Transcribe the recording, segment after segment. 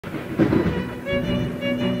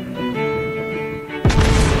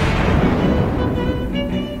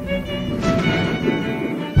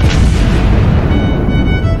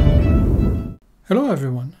Hello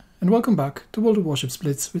everyone, and welcome back to Warships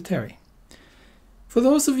Blitz with Terry. For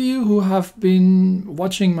those of you who have been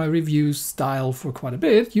watching my review style for quite a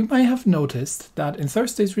bit, you may have noticed that in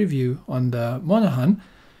Thursday's review on the Monaghan,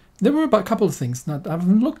 there were a couple of things that I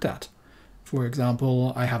haven't looked at. For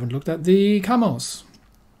example, I haven't looked at the camos,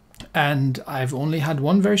 and I've only had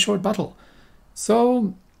one very short battle.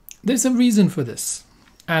 So there's a reason for this,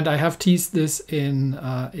 and I have teased this in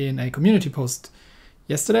a community post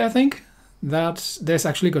yesterday, I think, that there's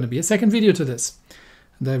actually going to be a second video to this.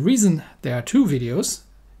 The reason there are two videos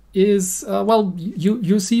is, well,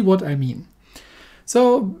 you see what I mean.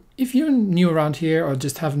 So if you're new around here or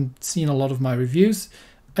just haven't seen a lot of my reviews,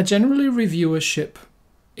 I generally review a ship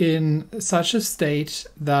in such a state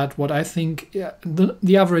that what I think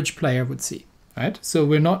the average player would see, right? So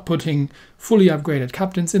we're not putting fully upgraded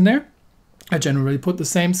captains in there. I generally put the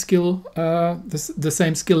same skill, the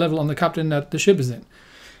same skill level on the captain that the ship is in.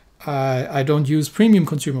 I don't use premium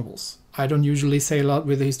consumables. I don't usually sail out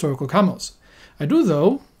with the historical camos. I do,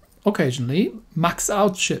 though, occasionally max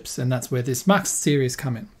out ships, and that's where this max series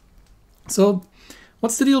come in. So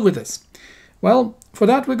what's the deal with this? Well, for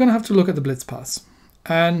that we're going to have to look at the Blitz Pass.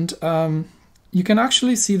 And you can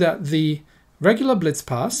actually see that the regular Blitz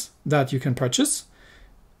Pass that you can purchase,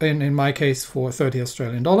 in my case for 30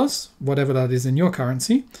 Australian dollars, whatever that is in your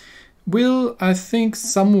currency, will, I think,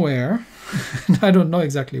 somewhere, I don't know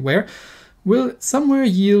exactly where, will somewhere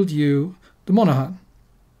yield you the Monaghan.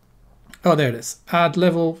 Oh, there it is. At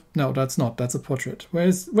level, no, that's not, that's a portrait.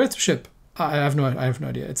 Where's the ship? I have no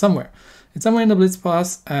idea. It's somewhere. It's somewhere in the Blitz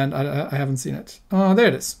Pass, and I haven't seen it. Oh, there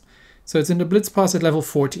it is. So it's in the Blitz Pass at level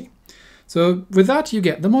 40. So with that, you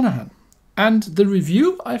get the Monaghan. And the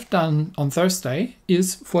review I've done on Thursday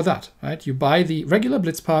is for that, right? You buy the regular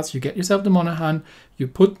Blitz Pass, you get yourself the Monaghan, you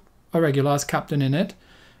put a regular as captain in it,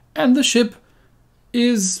 and the ship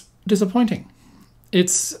is disappointing.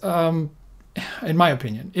 It's, in my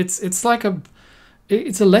opinion, it's like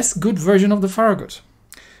it's a less good version of the Farragut.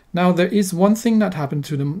 Now there is one thing that happened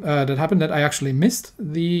to them that I actually missed.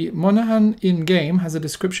 The Monaghan in game has a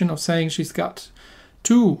description of saying she's got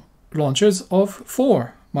 2 launchers of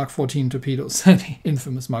 4 Mark 14 torpedoes, the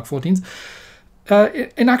infamous Mark 14s.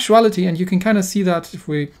 In actuality, and you can kind of see that if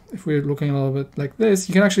we're looking a little bit like this,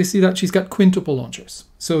 you can actually see that she's got quintuple launchers.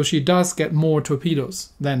 So she does get more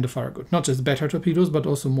torpedoes than the Farragut. Not just better torpedoes, but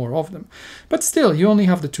also more of them. But still, you only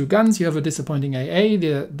have the 2 guns, you have a disappointing AA,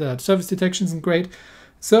 the surface detection isn't great.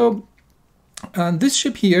 So this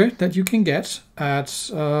ship here that you can get at,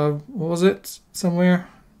 what was it, somewhere?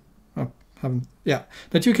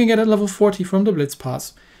 That you can get at level 40 from the Blitz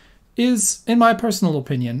Pass is, in my personal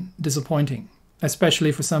opinion, disappointing,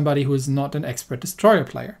 especially for somebody who is not an expert destroyer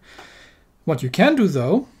player. What you can do,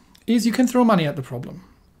 though, is you can throw money at the problem.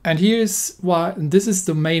 And here's why, and this is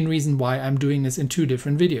the main reason why I'm doing this in 2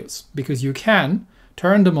 different videos, because you can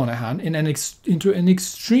turn the Monaghan into an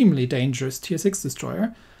extremely dangerous tier 6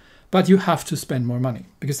 destroyer, but you have to spend more money,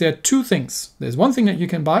 because there are 2 things. There's one thing that you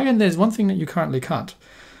can buy, and there's one thing that you currently can't.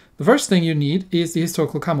 The first thing you need is the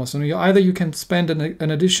historical camo. So either you can spend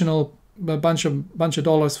an additional bunch of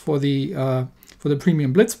dollars for the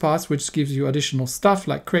premium Blitz Pass, which gives you additional stuff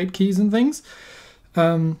like crate keys and things,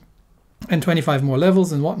 and 25 more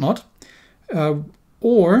levels and whatnot,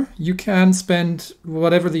 or you can spend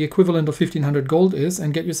whatever the equivalent of 1500 gold is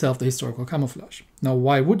and get yourself the historical camouflage. Now,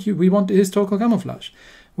 why would we want the historical camouflage?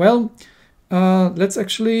 Well, let's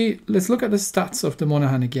look at the stats of the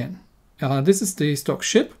Monaghan again. This is the stock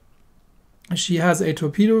ship. She has a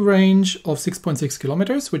torpedo range of 6.6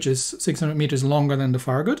 kilometers, which is 600 meters longer than the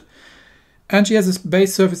Farragut. And she has a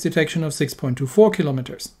base surface detection of 6.24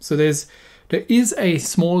 kilometers. So there is a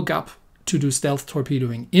small gap to do stealth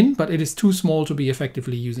torpedoing in, but it is too small to be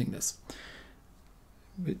effectively using this.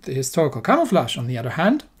 With the historical camouflage, on the other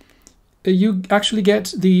hand, you actually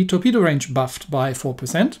get the torpedo range buffed by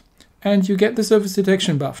 4%, and you get the surface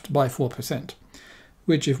detection buffed by 4%,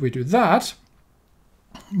 which, if we do that,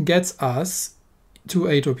 gets us to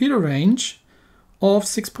a torpedo range of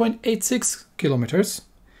 6.86 kilometers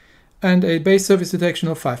and a base surface detection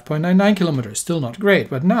of 5.99 kilometers. Still not great,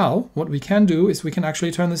 but now what we can do is we can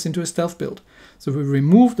actually turn this into a stealth build. So if we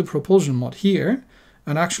remove the propulsion mod here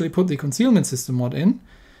and actually put the concealment system mod in,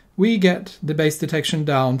 we get the base detection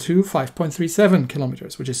down to 5.37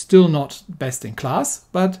 kilometers, which is still not best in class,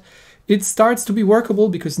 but it starts to be workable,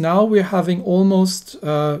 because now we're having almost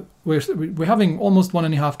we're having almost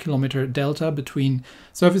 1.5 kilometer delta between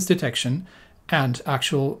surface detection and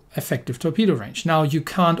actual effective torpedo range. Now, you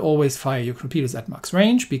can't always fire your torpedoes at max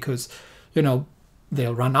range, because, you know,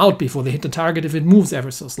 they'll run out before they hit the target if it moves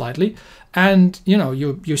ever so slightly. And you know,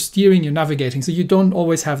 you're steering, you're navigating, so you don't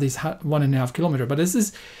always have these 1.5 kilometer. But this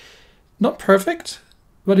is not perfect,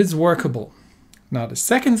 but it's workable. Now the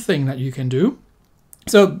second thing that you can do,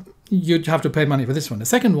 so you'd have to pay money for this one. The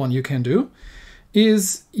second one you can do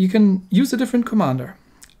is you can use a different commander.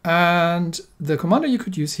 And the commander you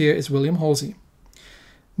could use here is William Halsey.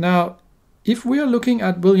 Now, if we are looking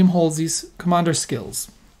at William Halsey's commander skills,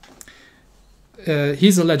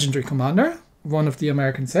 he's a legendary commander, one of the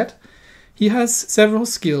American set. He has several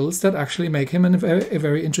skills that actually make him a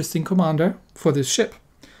very interesting commander for this ship.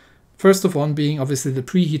 First of all, being obviously the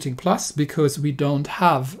preheating plus, because we don't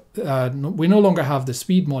have, we no longer have the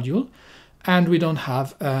speed module, and we don't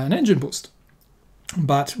have an engine boost.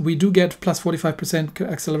 But we do get plus 45%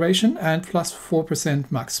 acceleration and plus 4%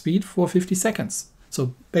 max speed for 50 seconds.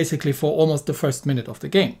 So basically for almost the first minute of the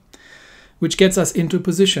game, which gets us into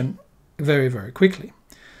position very, very quickly.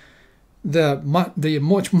 The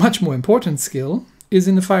much more important skill is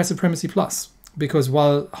in the Fire Supremacy Plus, because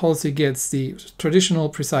while Halsey gets the traditional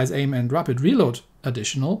precise aim and rapid reload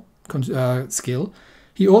additional skill,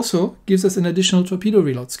 he also gives us an additional torpedo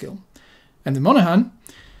reload skill. And the Monaghan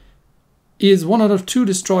is one out of 2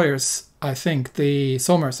 destroyers, I think, the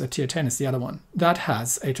Somers at tier 10 is the other one, that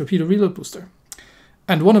has a torpedo reload booster.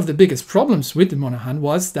 And one of the biggest problems with the Monaghan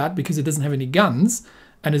was that because it doesn't have any guns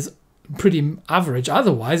and is pretty average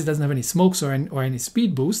otherwise, it doesn't have any smokes or any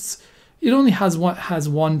speed boosts, it only has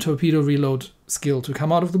one torpedo reload skill to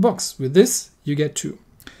come out of the box. With this, you get 2.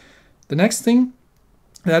 The next thing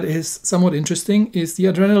that is somewhat interesting is the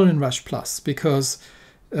Adrenaline Rush Plus, because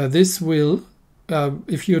this will,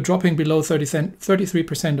 if you're dropping below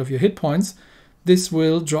 33% of your hit points, this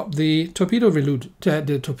will drop the torpedo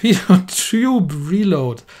tube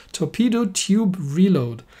reload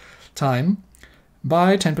time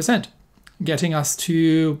by 10%, getting us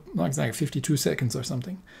to like 52 seconds or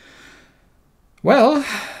something. Well,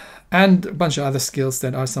 and a bunch of other skills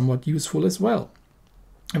that are somewhat useful as well.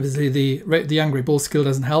 Obviously, the Angry Bull skill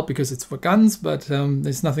doesn't help because it's for guns, but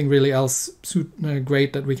there's nothing really else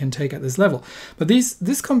great that we can take at this level. But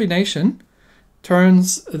this combination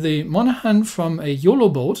turns the Monaghan from a YOLO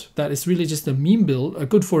boat that is really just a meme build,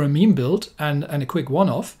 good for a meme build and a quick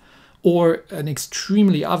one-off, or an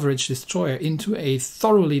extremely average destroyer, into a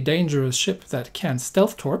thoroughly dangerous ship that can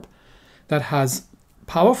stealth torp, that has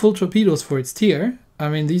powerful torpedoes for its tier. I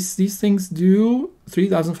mean, these things do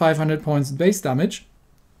 3,500 points base damage.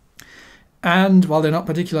 And while they're not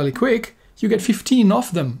particularly quick, you get 15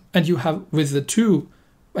 of them. And you have, with the 2,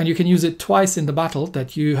 and you can use it twice in the battle,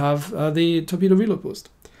 that you have the torpedo reload boost.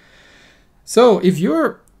 So if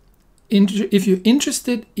you're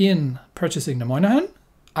interested in purchasing the Monaghan,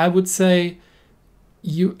 I would say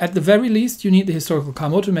at the very least, you need the historical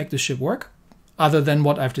camo to make the ship work, other than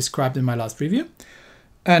what I've described in my last review.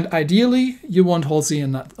 And ideally, you want Halsey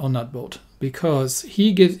on that boat, because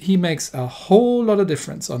he makes a whole lot of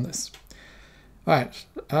difference on this. All right,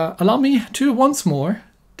 allow me to once more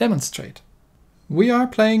demonstrate. We are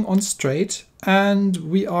playing on Strait, and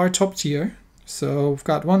we are top tier. So we've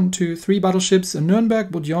got 1, 2, 3 battleships, a Nürnberg,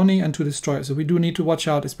 Budyonny, and 2 destroyers. So we do need to watch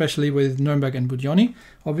out, especially with Nürnberg and Budyonny,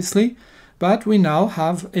 obviously. But we now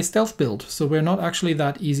have a stealth build, so we're not actually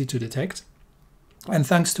that easy to detect. And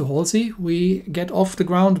thanks to Halsey, we get off the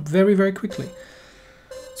ground very, very quickly.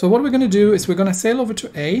 So what we're going to do is we're going to sail over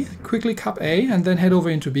to A, quickly cap A, and then head over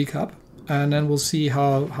into B cap. And then we'll see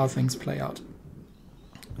how things play out.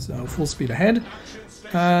 So full speed ahead.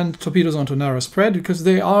 And torpedoes onto narrow spread, because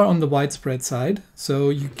they are on the wide spread side. So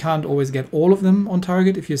you can't always get all of them on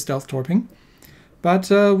target if you're stealth torping.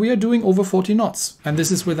 But we are doing over 40 knots. And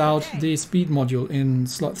this is without the speed module in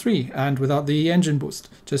slot 3 and without the engine boost,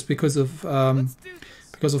 just because of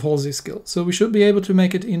Halsey's skill. So we should be able to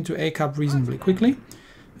make it into A cap reasonably quickly.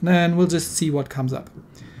 And then we'll just see what comes up.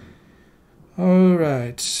 All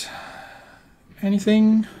right.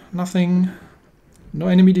 Anything? Nothing. No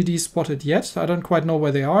enemy DD spotted yet. I don't quite know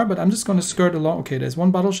where they are, but I'm just going to skirt along. Okay, there's one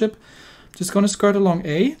battleship. Just going to skirt along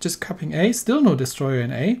A, just capping A. Still no destroyer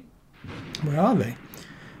in A. Where are they?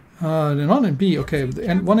 They're not in B. Okay,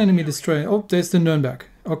 and one enemy destroyer. Oh, there's the Nürnberg.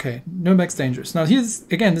 Okay, Nürnberg's dangerous. Now here's,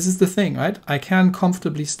 again, this is the thing, right? I can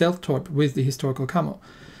comfortably stealth torp with the historical camo.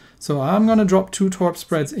 So I'm going to drop 2 torp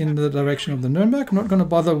spreads in the direction of the Nürnberg. I'm not going to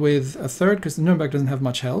bother with a third, because the Nürnberg doesn't have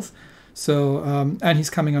much health. So, and he's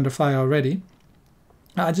coming under fire already.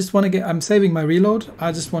 I just want to get, I'm saving my reload.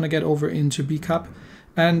 I just want to get over into B cap.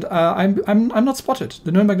 And I'm not spotted.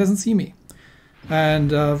 The Nürnberg doesn't see me.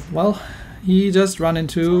 And, well, he just ran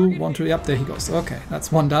into one to, yep, there he goes. Okay,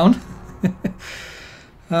 that's one down.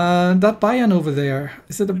 That Bayan over there,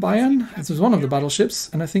 is it a Bayan? It was one of the battleships,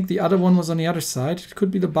 and I think the other one was on the other side. It could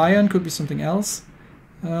be the Bayan, could be something else.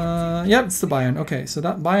 Yeah, it's the Bayan. Okay, so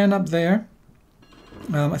that Bayan up there,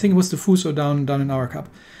 I think it was the Fuso down in our cup.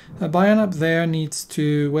 Bayan up there needs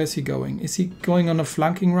to, where's he going? Is he going on a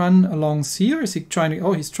flanking run along C, or is he trying to,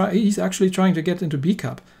 oh, he's actually trying to get into B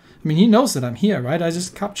cup. I mean, he knows that I'm here, right? I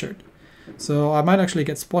just captured. So I might actually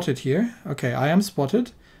get spotted here. Okay, I am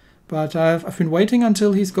spotted. But I've been waiting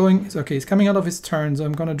until he's going... Okay, he's coming out of his turn, so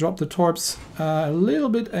I'm going to drop the torps a little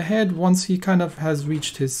bit ahead once he kind of has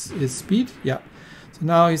reached his speed. Yeah. So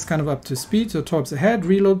now he's kind of up to speed, so torps ahead,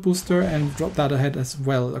 reload booster, and drop that ahead as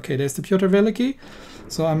well. Okay, there's the Piotr Veliki.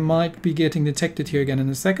 So I might be getting detected here again in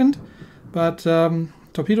a second. But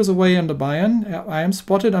torpedoes away on the Bayan. I am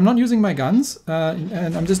spotted. I'm not using my guns,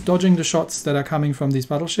 and I'm just dodging the shots that are coming from these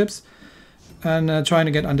battleships. And trying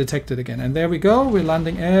to get undetected again. And there we go. We're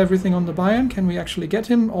landing everything on the Bayan. Can we actually get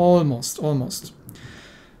him? Almost.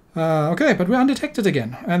 Okay, but we're undetected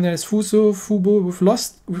again. And there's Fuso, Fubo.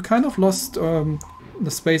 We've kind of lost the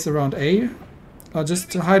space around A.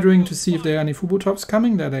 Just hydroing to see if there are any Fubo tops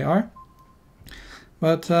coming. There they are.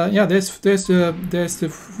 But yeah, there's the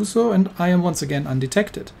Fuso, and I am once again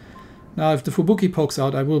undetected. Now, if the Fubuki pokes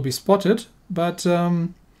out, I will be spotted. But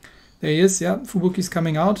there he is, yeah, Fubuki's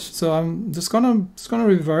coming out, so I'm just gonna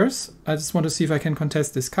reverse. I just want to see if I can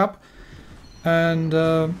contest this cup. And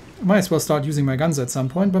might as well start using my guns at some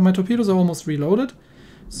point, but my torpedoes are almost reloaded.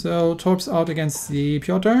 So torps out against the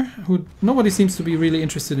Piotr, who nobody seems to be really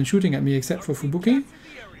interested in shooting at me except for Fubuki.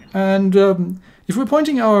 And if we're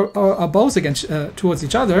pointing our bows against towards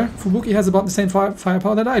each other, Fubuki has about the same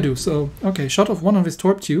firepower that I do. So, okay, shot off one of his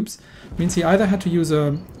torp tubes means he either had to use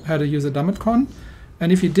a Damitcon.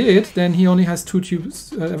 And if he did, then he only has 2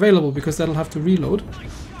 tubes available because that'll have to reload.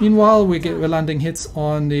 Meanwhile, we're landing hits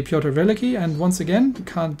on the Piotr Veliki, and once again, we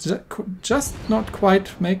can't just not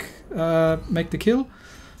quite make the kill.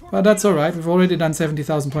 But that's alright, we've already done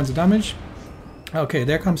 70,000 points of damage. Okay,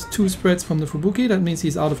 there comes 2 spreads from the Fubuki, that means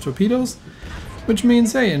he's out of torpedoes. Which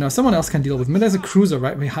means, hey, you know, someone else can deal with me. There's a cruiser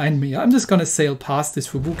right behind me. I'm just gonna sail past this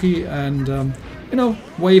Fubuki and, you know,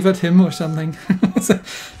 wave at him or something. So,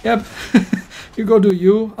 yep. You go do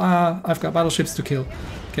you, I've got battleships to kill.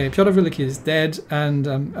 Okay, Piotr Veliki is dead, and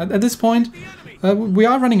at this point, we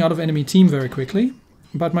are running out of enemy team very quickly,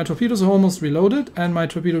 but my torpedoes are almost reloaded, and my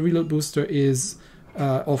torpedo reload booster is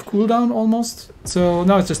off cooldown almost, so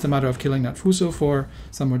now it's just a matter of killing that Fuso for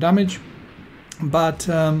some more damage. But,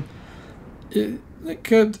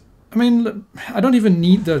 I mean, I don't even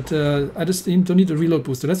need that, I just don't need the reload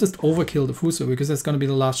booster. Let's just overkill the Fuso, because that's going to be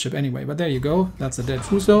the last ship anyway. But there you go, that's a dead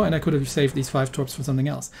Fuso, and I could have saved these 5 torps for something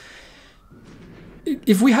else.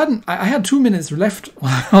 If we hadn't, I had 2 minutes left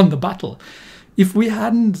on the battle. If we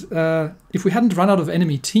hadn't run out of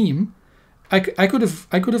enemy team, I could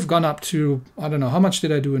have gone up to, I don't know, how much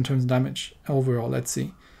did I do in terms of damage overall? Let's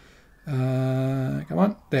see. Come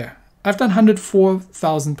on, there. I've done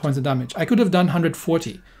 104,000 points of damage. I could have done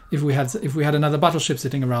 140. If we had another battleship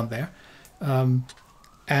sitting around there, and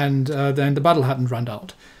then the battle hadn't run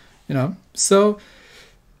out, you know. So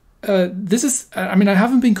this is, I mean, I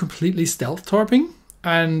haven't been completely stealth torping,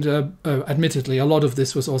 and admittedly, a lot of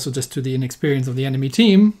this was also just to the inexperience of the enemy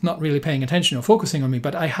team, not really paying attention or focusing on me.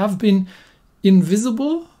 But I have been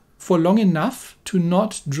invisible for long enough to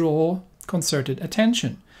not draw concerted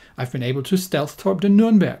attention. I've been able to stealth torp the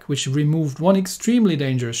Nürnberg, which removed one extremely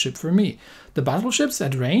dangerous ship for me. The battleships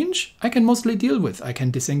at range, I can mostly deal with. I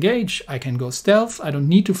can disengage, I can go stealth, I don't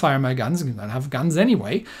need to fire my guns, I have guns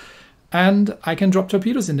anyway. And I can drop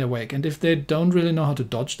torpedoes in their wake. And if they don't really know how to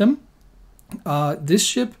dodge them, this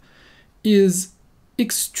ship is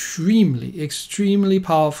extremely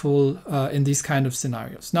powerful in these kind of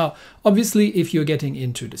scenarios. Now, obviously, if you're getting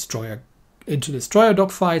into destroyer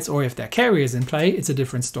dogfights, or if there are carriers in play, it's a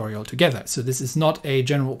different story altogether. So this is not a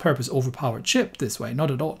general purpose overpowered ship this way,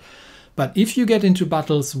 not at all. But if you get into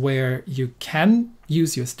battles where you can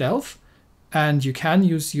use your stealth and you can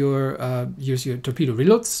use your torpedo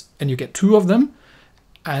reloads, and you get 2 of them,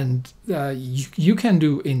 and you can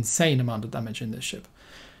do insane amount of damage in this ship.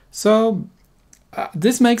 So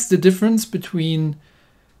this makes the difference between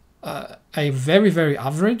a very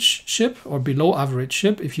average ship or below average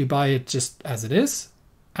ship if you buy it just as it is,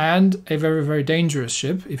 and a very dangerous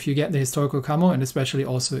ship if you get the historical camo, and especially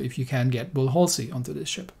also if you can get Bull Halsey onto this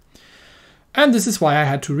ship. And this is why I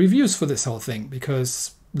had 2 reviews for this whole thing,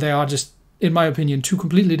 because they are just, in my opinion, 2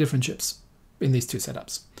 completely different ships in these 2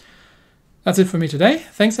 setups. That's it for me today.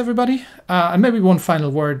 Thanks everybody. And maybe one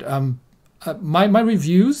final word. My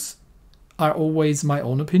reviews are always my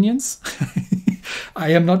own opinions. I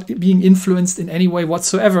am not being influenced in any way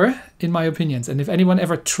whatsoever in my opinions. And if anyone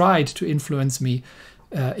ever tried to influence me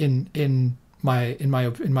in my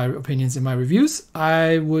opinions, in my reviews,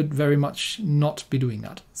 I would very much not be doing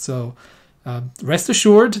that. So rest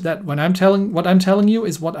assured that what I'm telling you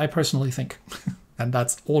is what I personally think. And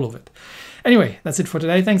that's all of it. Anyway, that's it for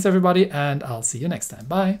today. Thanks everybody, and I'll see you next time.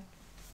 Bye.